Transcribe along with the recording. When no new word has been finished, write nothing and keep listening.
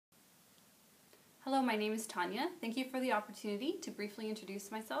Hello, my name is Tanya. Thank you for the opportunity to briefly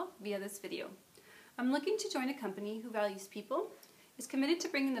introduce myself via this video. I'm looking to join a company who values people, is committed to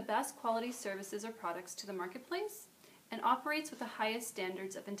bringing the best quality services or products to the marketplace, and operates with the highest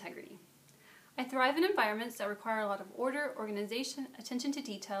standards of integrity. I thrive in environments that require a lot of order, organization, attention to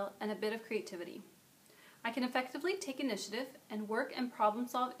detail, and a bit of creativity. I can effectively take initiative and work and problem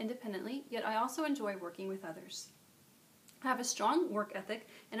solve independently, yet I also enjoy working with others. I have a strong work ethic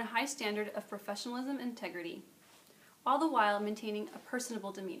and a high standard of professionalism and integrity, all the while maintaining a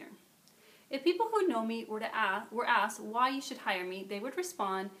personable demeanor. If people who know me were asked why you should hire me, they would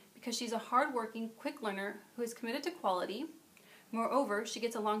respond, because she's a hard-working, quick learner who is committed to quality. Moreover, she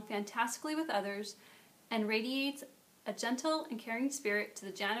gets along fantastically with others and radiates a gentle and caring spirit to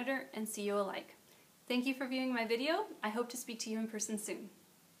the janitor and CEO alike. Thank you for viewing my video. I hope to speak to you in person soon.